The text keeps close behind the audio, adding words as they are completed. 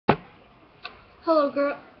Hello,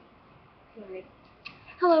 girl. Sorry.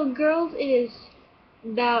 Hello, girls. It is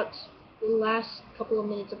about the last couple of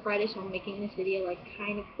minutes of Friday, so I'm making this video like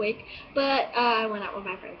kind of quick. But I went out with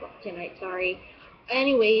my friends tonight. Sorry.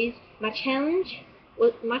 Anyways, my challenges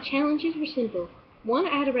were simple. One,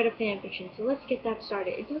 I had to write a fan fiction, so let's get that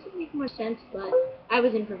started. It doesn't make much sense, but I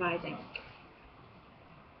was improvising.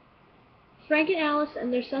 Frank and Alice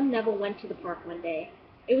and their son Neville went to the park one day.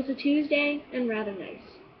 It was a Tuesday and rather nice.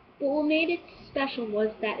 But what made it special was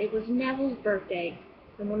that it was Neville's birthday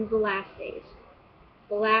and one of the last days.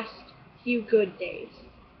 The last few good days.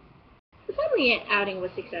 The family outing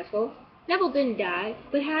was successful. Neville didn't die,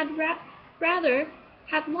 but rather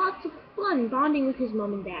had lots of fun bonding with his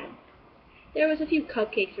mom and dad. There was a few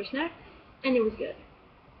cupcakes for snacks, and it was good.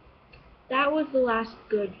 That was the last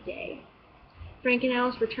good day. Frank and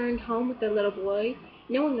Alice returned home with their little boy,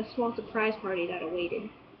 knowing the small surprise party that awaited.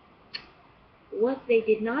 What they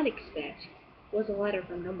did not expect was a letter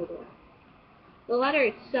from Dumbledore. The letter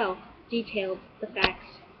itself detailed the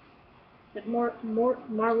facts that Marlene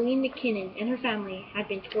McKinnon and her family had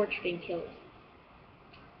been tortured and killed.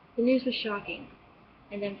 The news was shocking,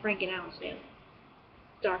 and then Frank and Alice knew.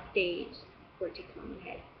 Dark days were to come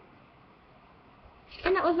ahead.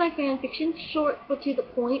 And that was my fan fiction, short but to the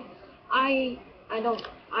point. I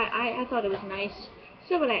thought it was nice.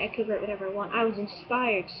 So I could write whatever I want. I was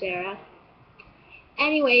inspired, Sarah.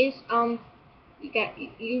 Anyways,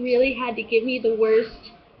 you really had to give me the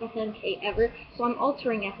worst FMK ever, so I'm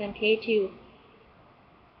altering FMK to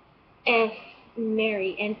F,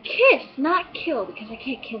 marry, and kiss, not kill, because I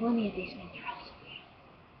can't kill any of these men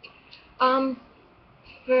girls.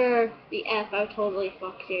 For the F, I would totally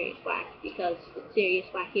fuck Sirius Black, because with Sirius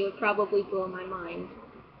Black, he would probably blow my mind.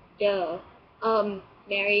 Duh.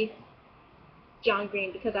 Marry John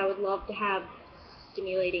Green, because I would love to have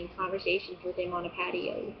stimulating conversations with him on a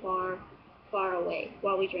patio far away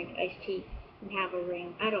while we drink iced tea and have a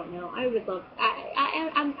ring. I don't know. I would love.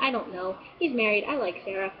 I don't know. He's married. I like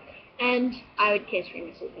Sarah, and I would kiss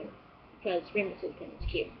Remus Lupin because Remus Lupin is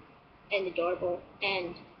cute and adorable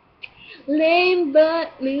and lame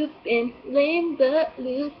but Lupin, lame but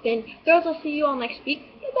Lupin. Girls, I'll see you all next week.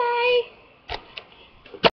 Bye bye.